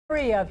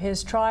Of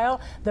his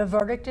trial, the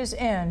verdict is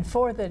in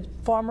for the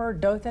former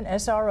Dothan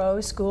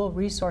SRO school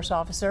resource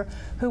officer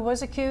who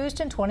was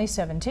accused in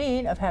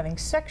 2017 of having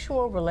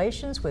sexual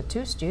relations with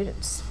 2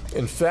 students.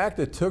 In fact,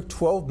 it took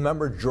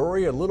 12-member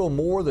jury a little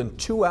more than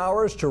 2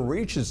 hours to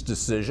reach its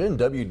decision.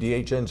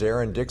 WDHN's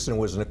Aaron Dixon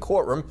was in the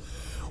courtroom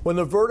when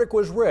the verdict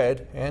was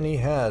read, and he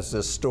has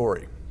this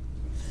story.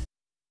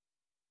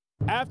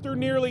 After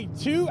nearly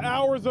 2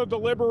 hours of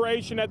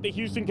deliberation at the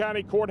Houston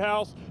County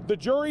Courthouse, the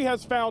jury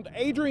has found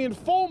Adrian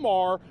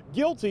Fulmar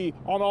guilty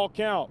on all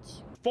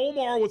counts.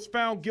 Fulmar was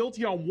found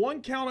guilty on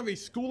 1 count of a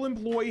school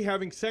employee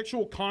having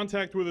sexual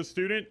contact with a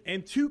student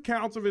and 2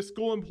 counts of a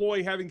school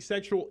employee having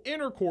sexual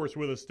intercourse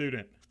with a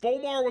student.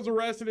 Fulmar was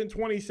arrested in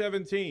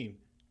 2017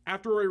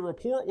 after a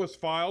report was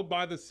filed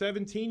by the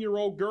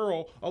 17-year-old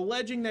girl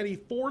alleging that he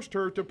forced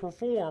her to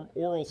perform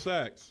oral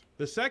sex.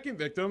 The second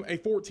victim, a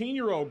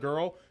 14-year-old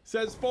girl,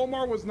 says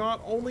Fulmar was not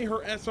only her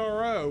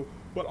SRO,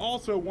 but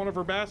also one of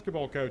her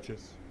basketball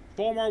coaches.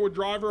 Fulmar would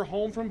drive her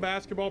home from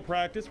basketball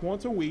practice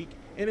once a week,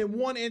 and in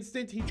one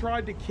instant he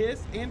tried to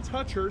kiss and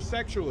touch her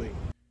sexually.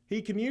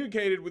 He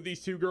communicated with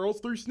these 2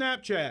 girls through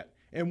Snapchat,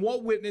 and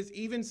one witness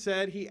even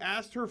said he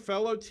asked her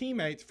fellow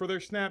teammates for their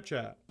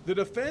Snapchat. The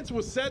defense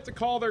was set to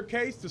call their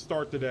case to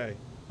start today,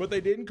 but they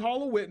didn't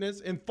call a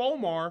witness and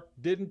Fulmar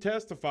didn't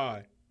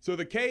testify. So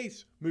the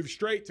case moved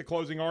straight to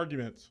closing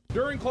arguments.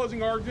 During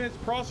closing arguments,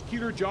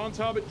 prosecutor John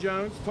Talbot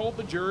Jones told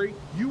the jury,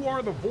 "You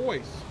are the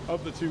voice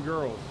of the 2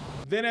 girls."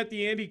 Then at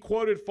the end, he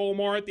quoted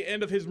Fulmar at the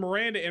end of his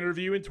Miranda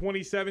interview in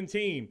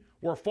 2017,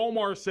 where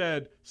Fulmar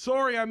said,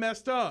 "Sorry I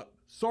messed up.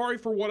 Sorry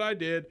for what I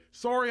did.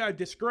 Sorry I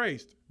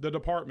disgraced the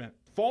department."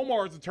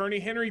 Fulmar's attorney,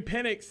 Henry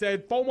Pennick,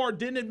 said Fulmar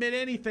didn't admit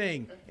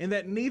anything and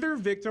that neither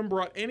victim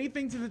brought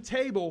anything to the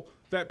table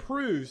that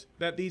proves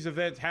that these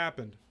events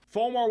happened.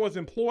 Fulmar was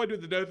employed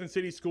with the Dothan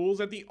City Schools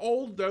at the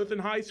old Dothan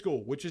High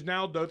School, which is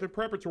now Dothan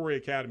Preparatory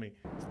Academy.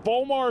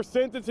 Fulmar's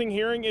sentencing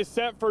hearing is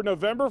set for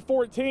November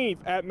 14th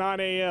at 9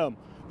 a.m.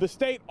 The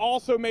state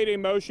also made a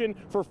motion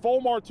for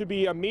Fulmar to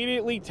be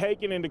immediately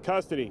taken into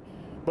custody,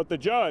 but the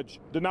judge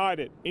denied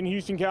it. In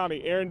Houston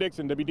County, Aaron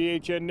Dixon,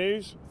 WDHN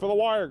News for the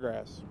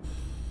Wiregrass.